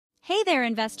Hey there,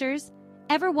 investors!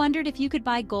 Ever wondered if you could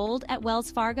buy gold at Wells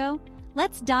Fargo?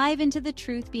 Let's dive into the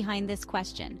truth behind this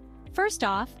question. First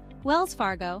off, Wells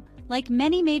Fargo, like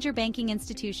many major banking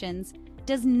institutions,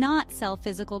 does not sell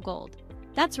physical gold.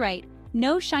 That's right,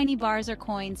 no shiny bars or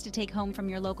coins to take home from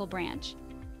your local branch.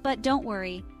 But don't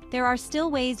worry, there are still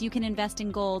ways you can invest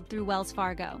in gold through Wells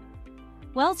Fargo.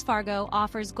 Wells Fargo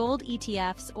offers gold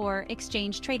ETFs, or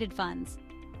exchange-traded funds.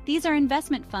 These are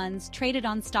investment funds traded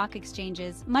on stock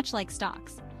exchanges, much like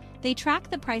stocks. They track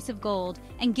the price of gold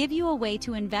and give you a way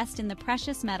to invest in the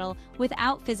precious metal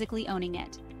without physically owning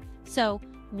it. So,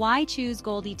 why choose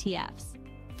gold ETFs?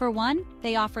 For one,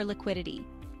 they offer liquidity.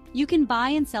 You can buy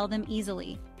and sell them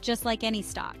easily, just like any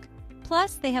stock.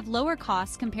 Plus, they have lower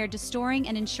costs compared to storing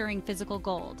and insuring physical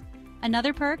gold.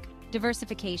 Another perk,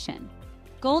 diversification.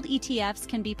 Gold ETFs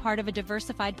can be part of a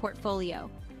diversified portfolio,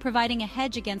 providing a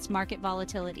hedge against market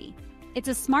volatility. It's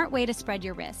a smart way to spread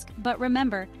your risk, but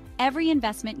remember, every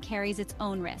investment carries its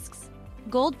own risks.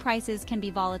 Gold prices can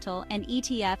be volatile, and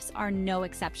ETFs are no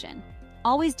exception.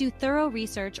 Always do thorough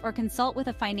research or consult with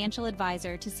a financial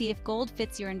advisor to see if gold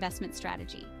fits your investment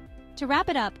strategy. To wrap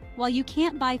it up, while you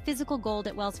can't buy physical gold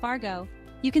at Wells Fargo,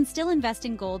 you can still invest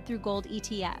in gold through gold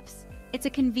ETFs. It's a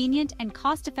convenient and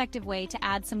cost-effective way to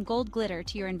add some gold glitter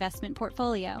to your investment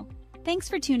portfolio. Thanks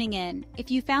for tuning in. If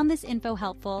you found this info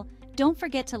helpful, don't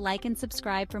forget to like and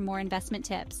subscribe for more investment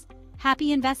tips.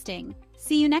 Happy investing!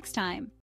 See you next time!